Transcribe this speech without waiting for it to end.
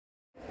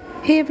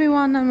Hey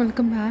everyone, and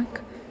welcome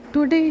back.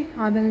 Today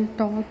I will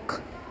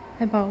talk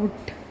about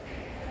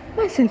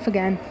myself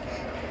again.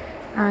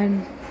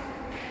 And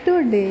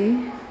today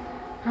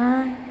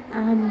I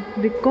am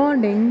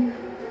recording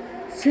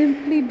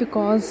simply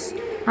because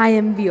I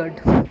am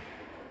weird.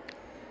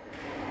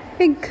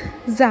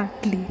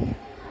 Exactly.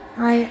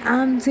 I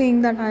am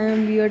saying that I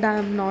am weird, I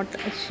am not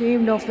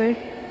ashamed of it,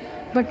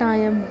 but I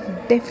am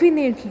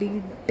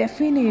definitely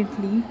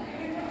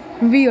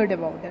weird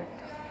about it.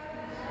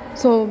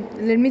 So,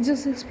 let me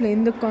just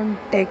explain the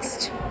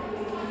context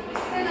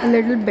a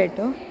little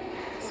better.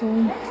 So,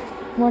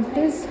 what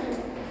is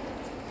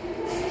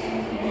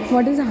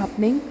what is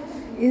happening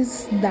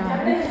is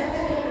that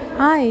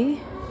I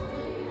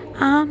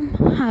am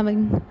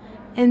having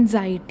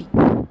anxiety.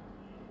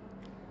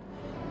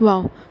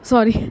 Wow,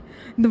 sorry,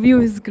 the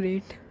view is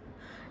great.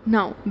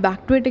 Now,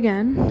 back to it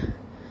again.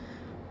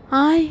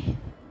 I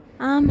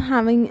am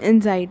having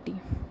anxiety,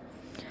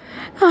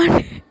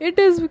 and it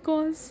is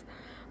because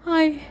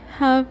I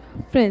have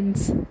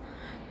friends.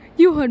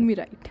 You heard me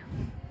right.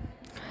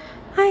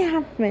 I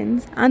have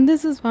friends, and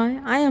this is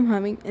why I am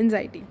having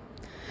anxiety.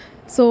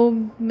 So,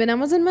 when I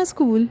was in my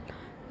school,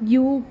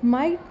 you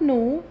might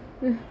know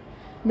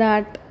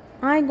that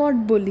I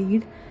got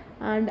bullied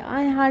and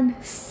I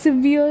had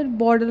severe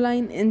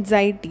borderline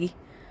anxiety,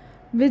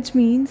 which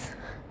means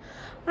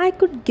I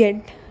could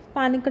get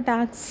panic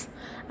attacks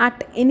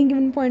at any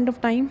given point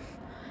of time,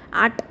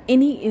 at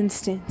any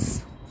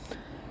instance.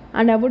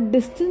 And I would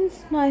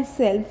distance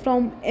myself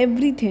from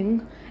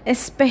everything,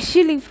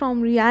 especially from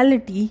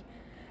reality,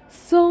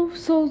 so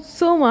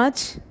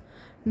much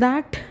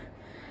that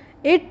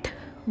it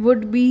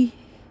would be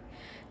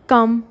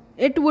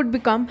it would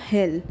become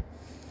hell.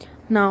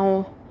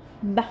 Now,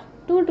 back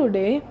to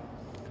today,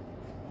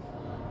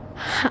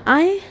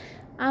 I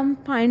am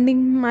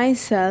finding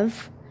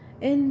myself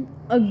in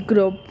a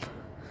group,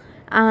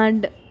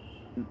 and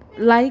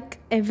like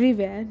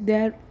everywhere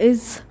there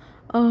is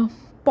a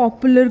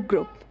popular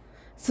group.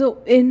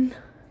 So in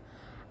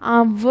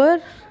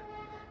our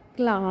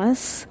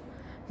class,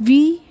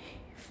 we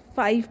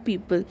five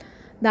people,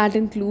 that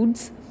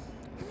includes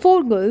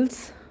four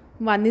girls,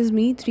 one is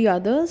me, three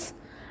others,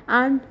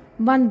 and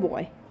one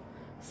boy.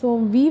 So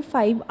we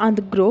five are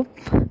the group,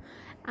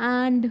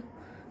 and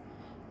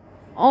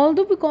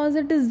although because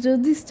it is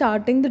just the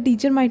starting, the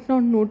teacher might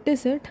not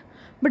notice it,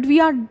 but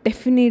we are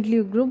definitely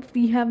a group.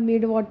 We have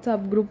made a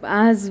WhatsApp group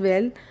as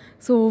well,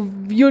 so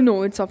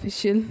it's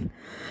official.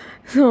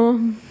 So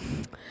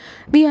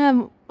we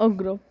have a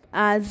group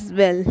as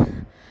well,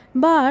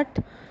 but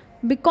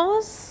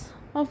because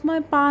of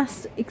my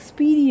past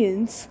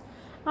experience,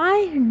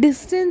 I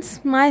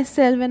distance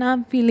myself when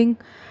I'm feeling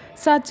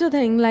such a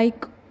thing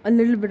like a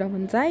little bit of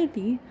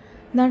anxiety,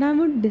 that I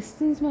would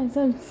distance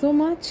myself so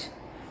much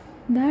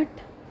that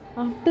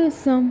after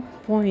some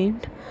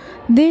point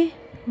they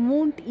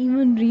won't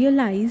even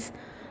realize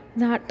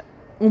that,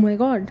 oh my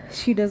god,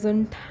 she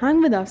doesn't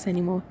hang with us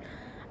anymore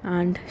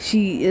and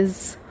she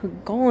is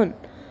gone.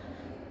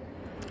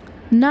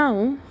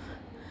 Now,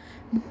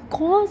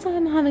 because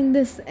I'm having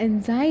this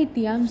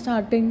anxiety, I'm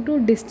starting to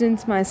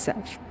distance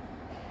myself,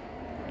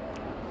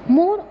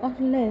 more or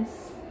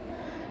less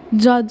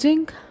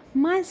judging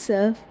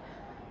myself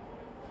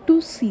to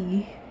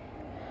see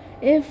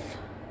if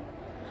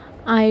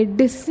I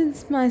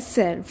distance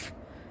myself.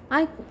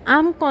 I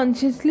am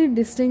consciously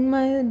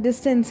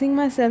distancing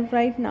myself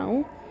right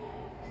now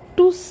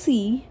to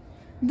see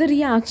the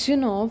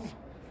reaction of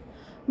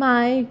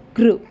my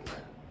group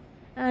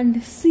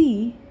and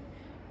see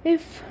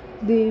if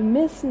they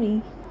miss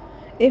me,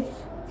 if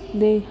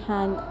they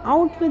hang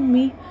out with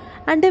me,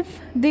 and if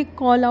they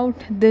call out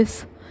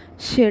this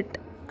shit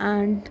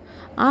and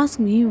ask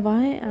me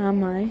why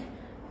am I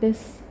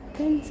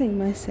distancing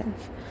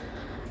myself.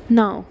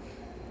 Now,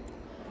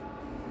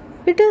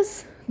 it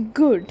is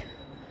good,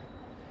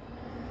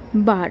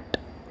 but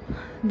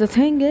the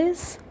thing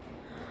is,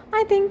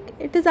 I think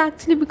it is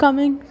actually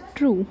becoming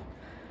true.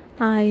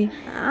 I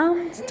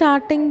am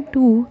starting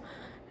to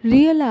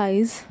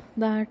realize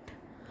that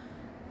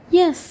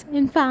yes,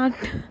 in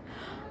fact,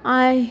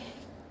 I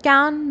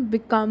can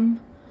become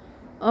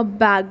a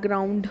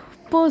background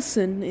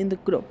person in the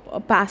group, a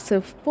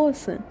passive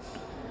person.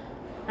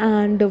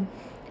 And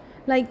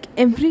like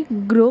every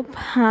group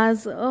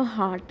has a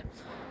heart.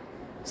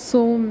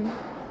 So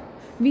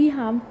we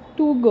have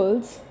two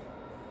girls,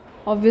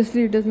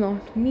 obviously, it is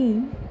not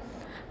me,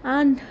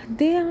 and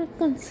they are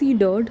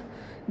considered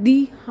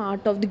the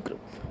heart of the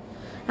group.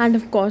 And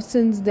of course,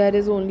 since there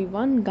is only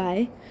one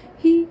guy,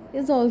 he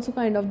is also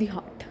kind of the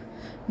heart,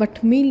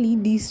 but mainly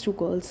these two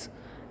girls.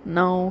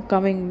 Now,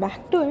 coming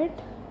back to it,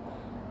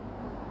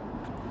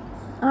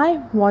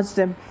 I watch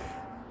them.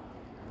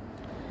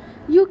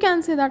 You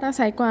can say that I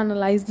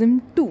psychoanalyze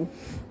them too.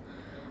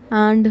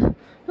 And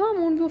no, I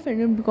won't be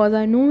offended because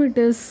I know it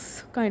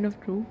is kind of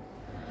true.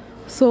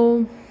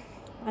 So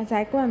I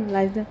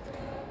psychoanalyze them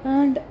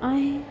and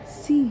I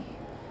see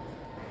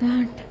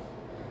that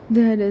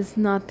there is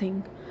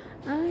nothing.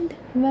 And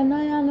when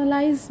I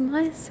analyze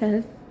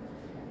myself,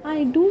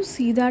 I do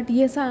see that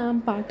yes, I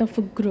am part of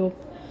a group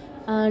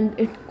and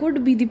it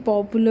could be the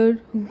popular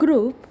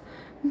group,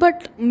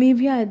 but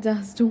maybe I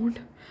just don't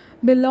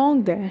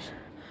belong there.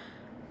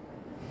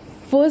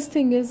 First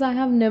thing is, I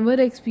have never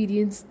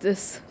experienced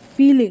this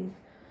feeling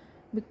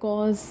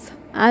because,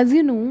 as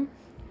you know,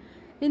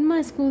 in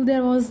my school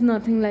there was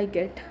nothing like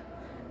it,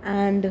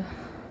 and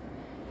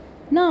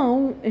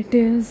now it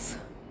is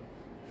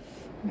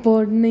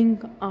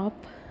burdening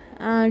up,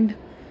 and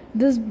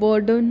this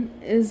burden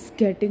is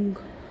getting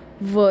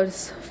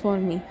worse for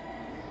me.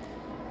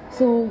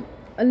 So,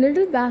 a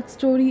little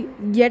backstory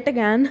yet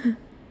again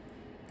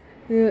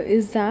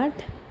is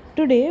that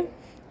today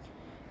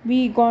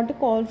we got a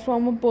call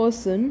from a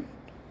person,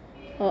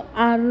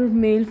 our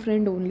male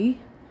friend only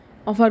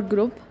of our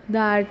group,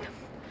 that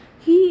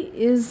he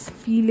is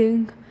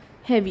feeling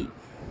heavy.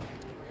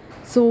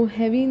 So,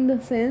 heavy in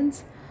the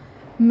sense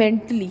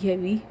mentally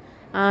heavy,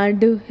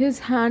 and his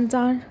hands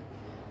are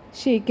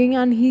shaking,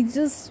 and he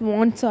just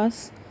wants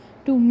us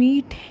to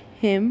meet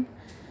him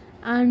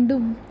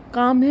and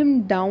calm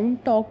him down,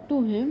 talk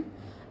to him,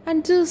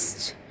 and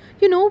just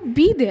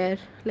be there,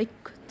 like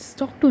just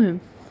talk to him.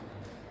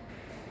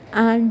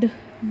 And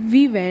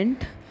we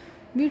went,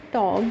 we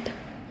talked,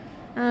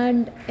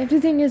 and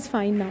everything is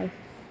fine now.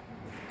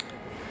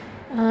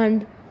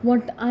 And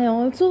what I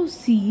also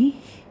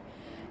see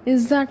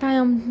is that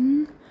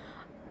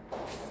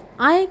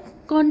I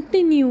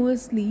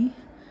continuously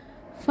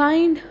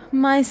find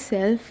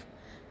myself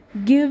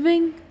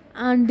giving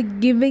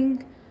and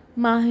giving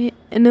my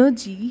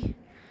energy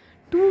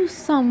to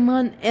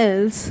someone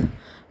else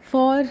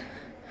for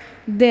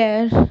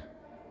their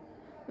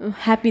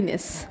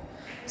happiness.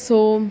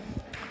 So,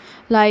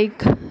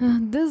 like,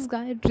 this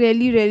guy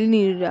really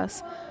needed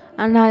us,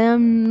 and I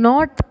am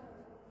not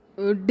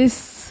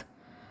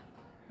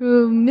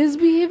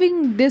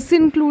misbehaving,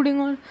 disincluding,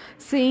 or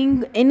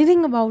saying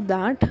anything about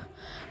that,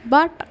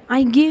 but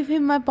I gave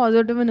him my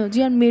positive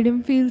energy and made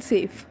him feel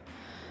safe.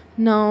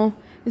 Now,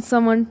 if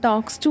someone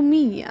talks to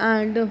me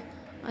and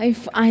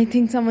if I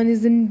think someone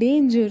is in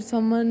danger,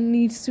 someone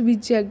needs to be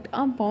checked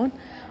upon,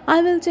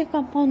 I will check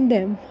upon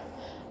them.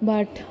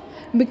 But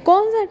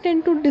because I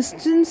tend to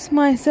distance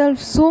myself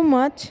so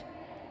much,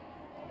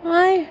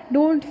 I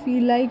don't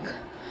feel like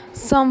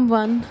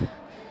someone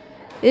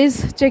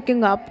is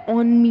checking up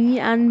on me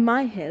and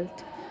my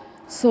health.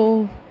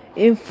 So,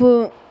 if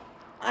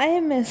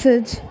I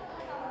message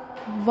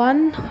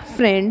one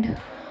friend,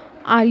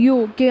 are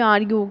you okay,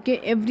 are you okay,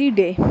 every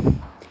day,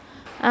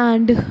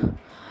 and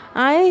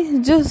I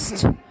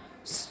just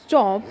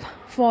stop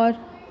for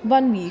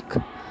 1 week,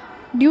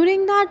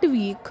 during that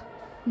week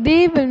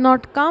they will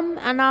not come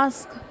and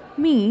ask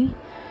me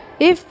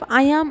if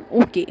I am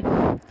okay.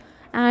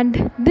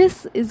 And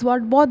this is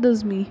what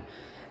bothers me,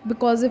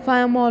 because if I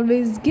am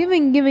always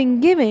giving,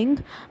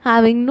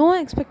 having no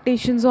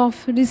expectations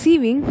of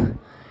receiving,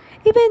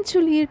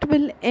 eventually it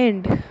will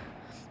end.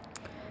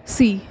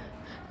 See,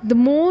 the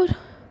more,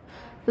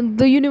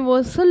 the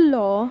universal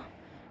law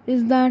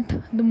is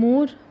that the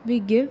more we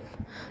give,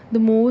 the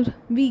more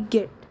we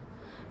get.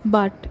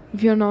 But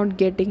if you're not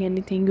getting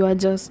anything, you are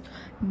just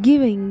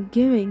giving,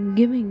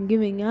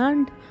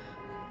 and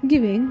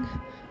giving.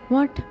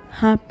 What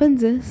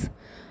happens is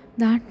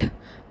that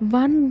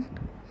one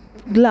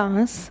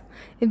glass,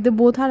 if they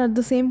both are at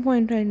the same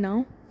point right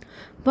now,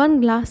 one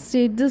glass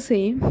stayed the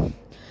same,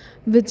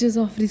 which is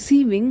of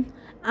receiving,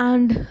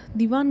 and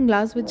the one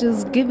glass which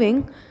is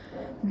giving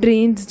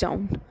drains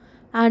down,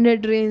 and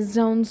it drains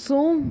down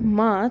so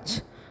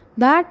much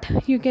that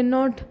you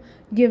cannot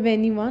give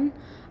anyone,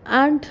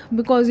 and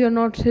because you're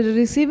not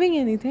receiving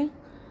anything,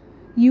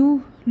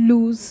 you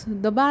lose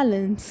the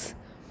balance.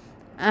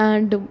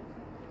 And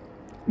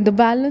the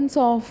balance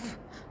of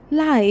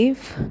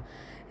life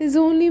is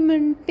only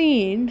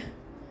maintained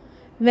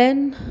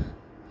when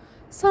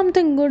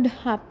something good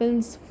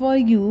happens for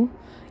you,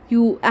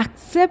 you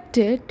accept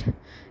it,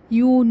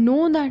 you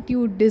know that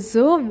you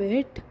deserve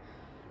it,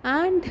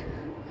 and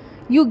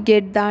you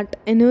get that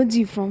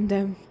energy from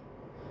them.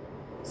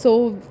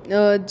 So,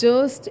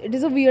 just it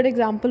is a weird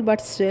example,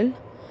 but still.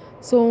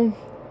 So,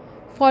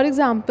 for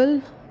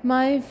example,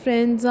 my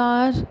friends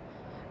are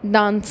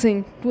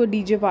dancing to a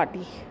DJ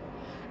party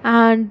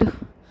and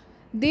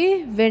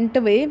they went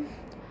away.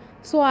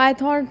 So, I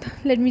thought,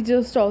 let me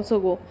just also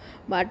go.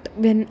 But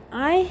when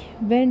I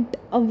went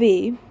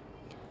away,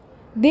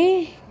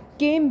 they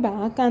came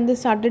back and they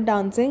started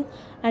dancing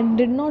and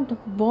did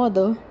not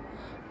bother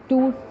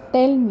to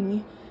tell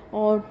me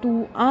or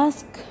to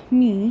ask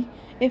me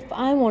if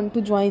I want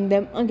to join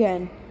them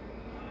again.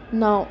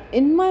 Now,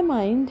 in my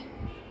mind,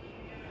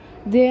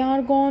 they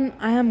are gone,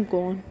 I am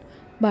gone.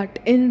 But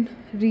in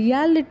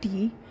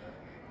reality,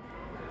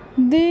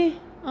 they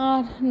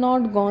are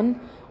not gone,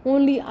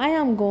 only I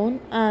am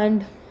gone,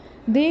 and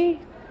they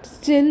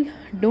still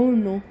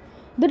don't know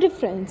the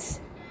difference.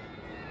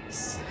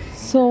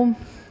 So,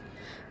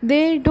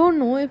 they don't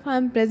know if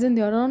I'm present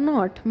there or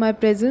not. My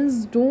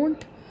presence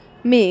don't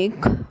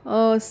make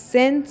a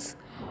sense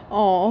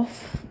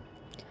of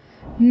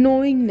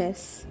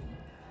knowingness.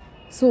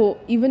 So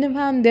even if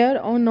I'm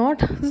there or not,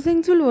 the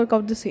things will work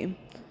out the same.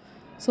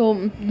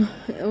 So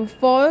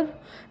for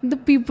the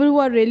people who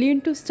are really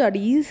into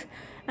studies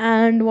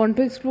and want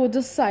to explore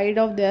the side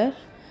of their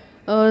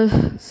uh,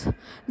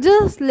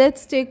 just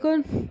let's take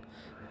a,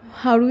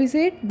 how do we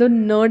say it, the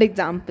nerd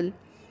example.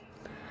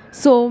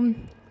 So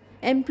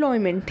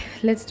employment,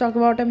 let's talk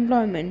about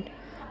employment.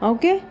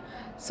 Okay,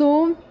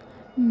 so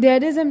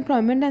there is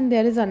employment and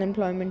there is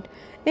unemployment.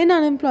 In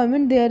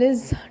unemployment there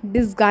is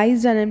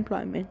disguised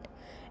unemployment.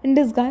 In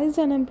disguised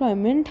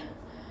unemployment,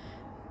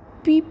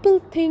 people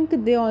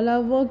think they all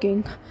are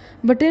working,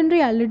 but in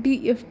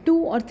reality if two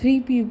or three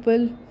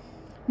people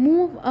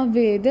move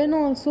away, then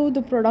also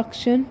the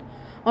production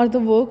or the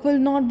work will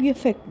not be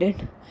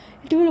affected.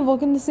 It will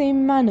work in the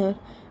same manner,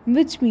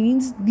 which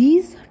means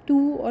these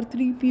two or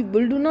three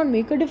people do not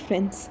make a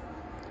difference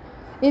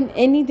in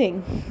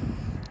anything.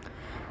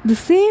 The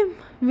same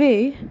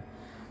way,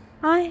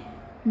 I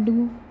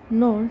do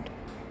not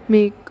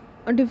make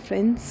a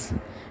difference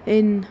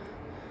in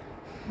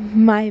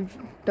my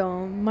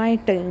my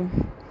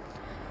term.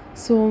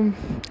 So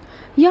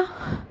yeah,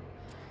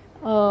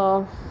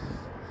 uh,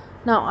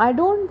 now I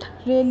don't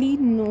really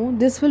know,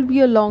 this will be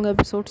a long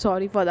episode,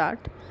 sorry for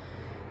that.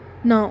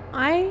 Now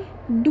I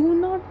do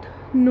not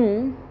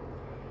know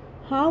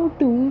how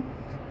to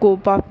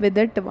cope up with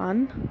it,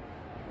 one.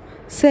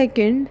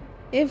 Second,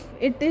 if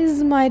it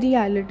is my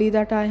reality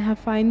that I have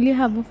finally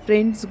have a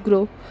friends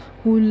group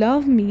who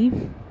love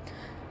me,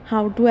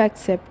 how to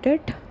accept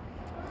it.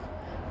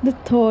 The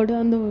third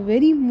and the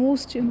very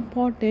most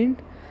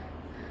important,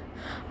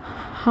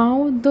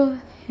 how the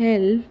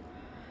hell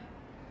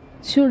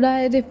should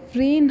I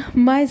refrain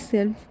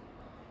myself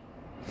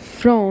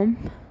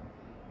from,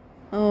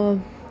 uh,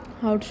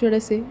 how should I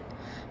say,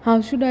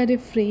 how should I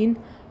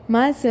refrain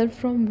myself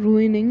from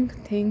ruining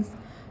things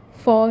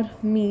for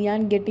me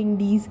and getting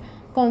these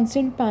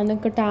constant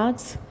panic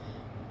attacks,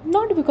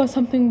 not because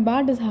something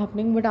bad is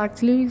happening, but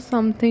actually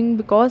something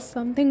because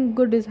something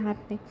good is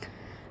happening.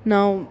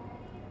 Now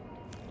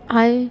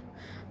I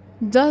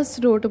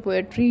just wrote a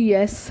poetry.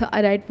 Yes,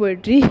 I write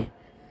poetry.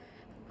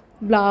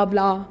 Blah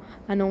blah.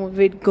 An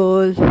overweight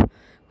girl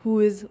who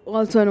is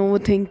also an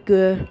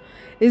overthinker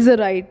is a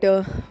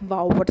writer.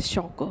 Wow, what a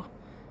shocker.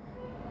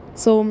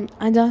 So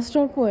I just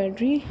wrote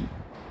poetry.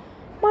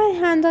 My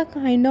hands are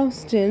kind of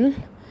still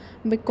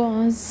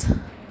because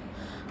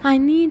I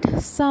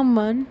need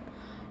someone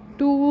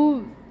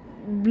to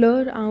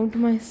blur out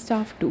my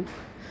stuff to.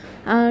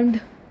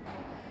 And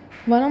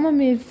one of my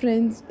male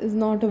friends is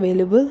not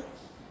available.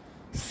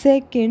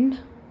 Second,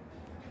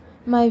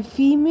 my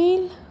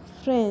female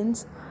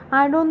friends,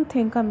 I don't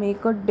think I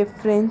make a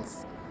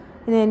difference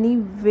in any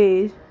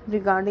way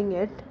regarding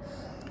it.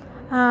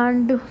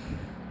 And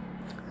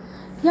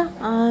yeah,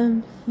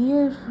 I'm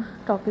here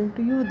talking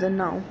to you then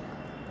now.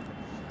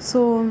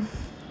 So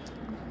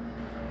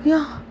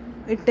yeah,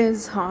 it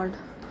is hard.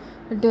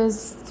 It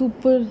is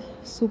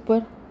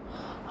super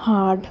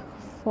hard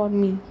for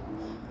me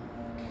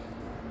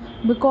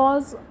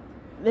because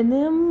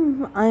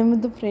when I'm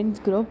with the friends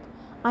group,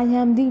 I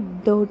am the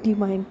dirty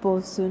mind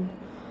person,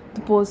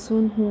 the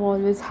person who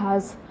always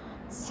has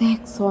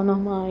sex on her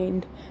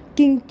mind,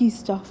 kinky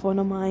stuff on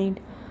her mind.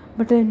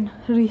 But in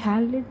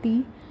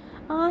reality,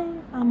 I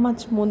am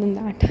much more than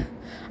that.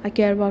 I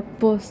care about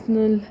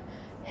personal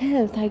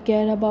health, I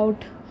care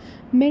about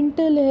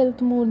mental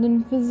health more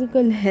than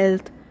physical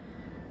health.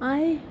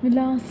 I will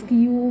ask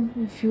you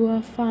if you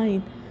are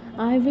fine.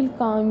 I will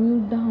calm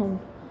you down.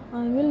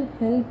 I will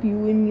help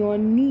you in your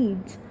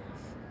needs.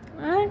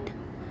 And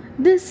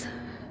this,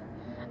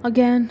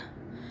 again,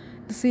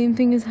 the same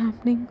thing is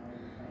happening.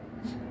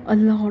 A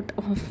lot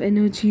of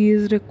energy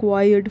is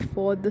required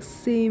for the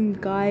same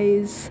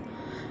guys.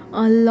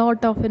 A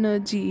lot of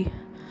energy.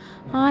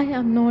 I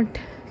am not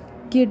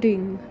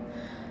kidding.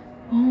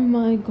 Oh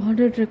my god,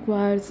 it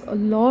requires a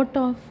lot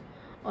of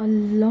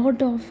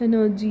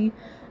energy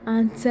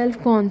and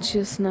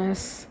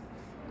self-consciousness.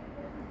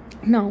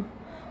 Now,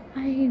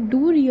 I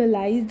do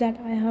realize that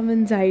I have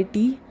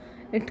anxiety.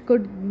 It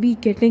could be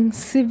getting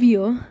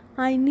severe.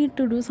 I need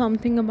to do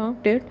something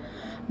about it.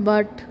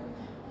 But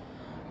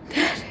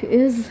there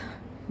is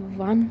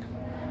one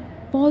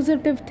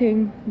positive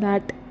thing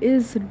that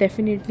is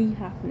definitely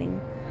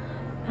happening.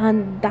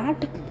 And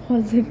that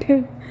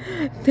positive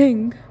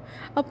thing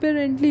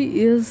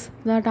apparently is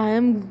that I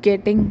am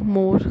getting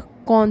more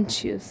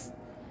conscious.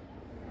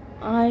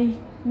 I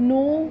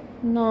know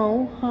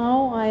now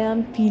how I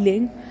am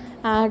feeling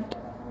at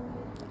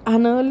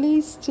an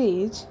early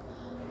stage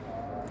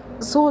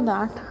so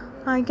that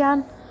I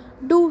can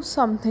do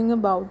something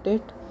about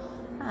it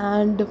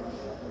and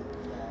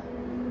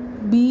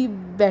be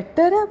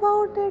better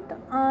about it.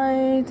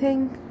 I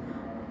think,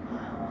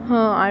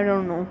 I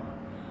don't know.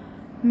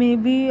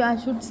 Maybe I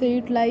should say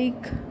it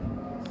like,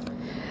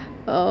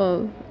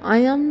 I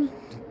am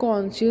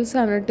conscious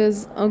and it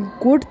is a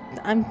good,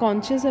 I'm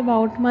conscious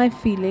about my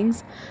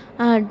feelings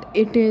and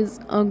it is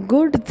a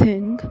good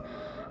thing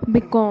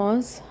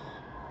because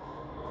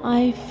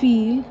I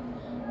feel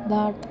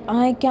that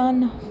I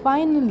can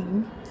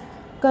finally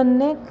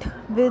connect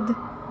with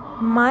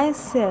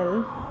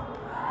myself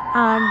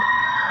and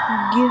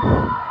give.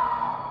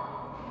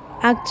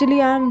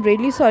 Actually, I'm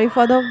really sorry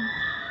for the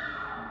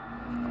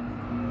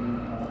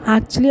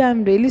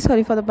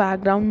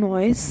background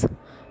noise,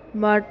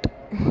 but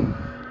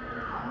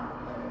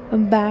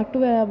back to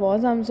where I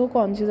was. I'm so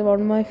conscious about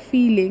my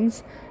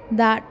feelings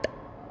that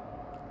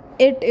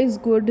it is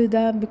good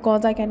that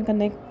because I can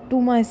connect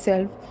to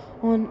myself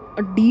on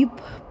a deep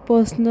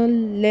personal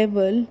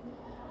level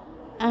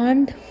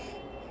and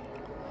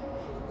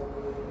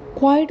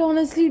quite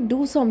honestly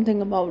do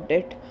something about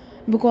it.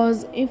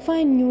 Because if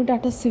I knew it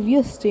at a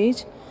severe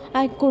stage,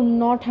 I could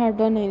not have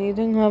done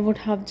anything. I would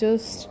have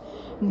just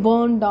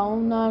burned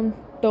down and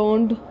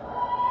turned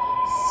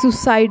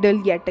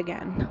suicidal yet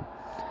again.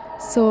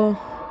 So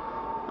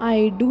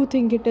I do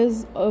think it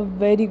is a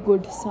very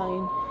good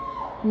sign.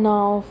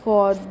 Now,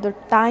 for the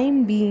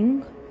time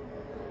being,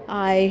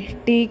 I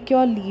take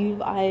your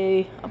leave.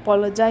 I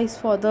apologize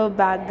for the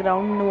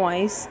background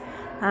noise,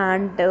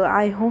 and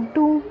I hope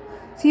to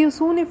see you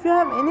soon. If you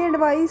have any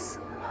advice,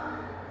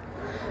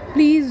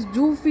 please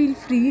do feel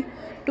free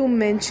to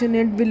mention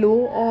it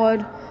below.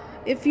 Or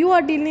if you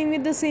are dealing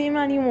with the same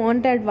and you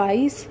want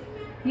advice,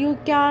 you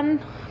can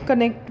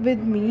connect with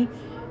me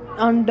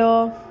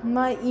under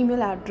my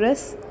email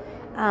address,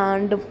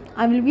 and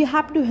I will be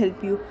happy to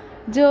help you.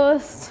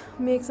 Just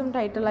make some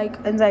title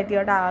like anxiety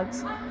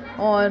attacks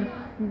or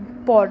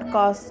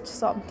podcast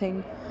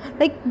something,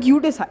 like you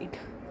decide.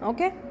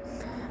 Okay,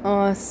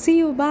 see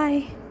you.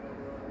 Bye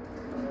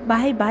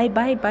bye bye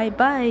bye bye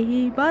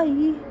bye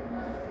bye.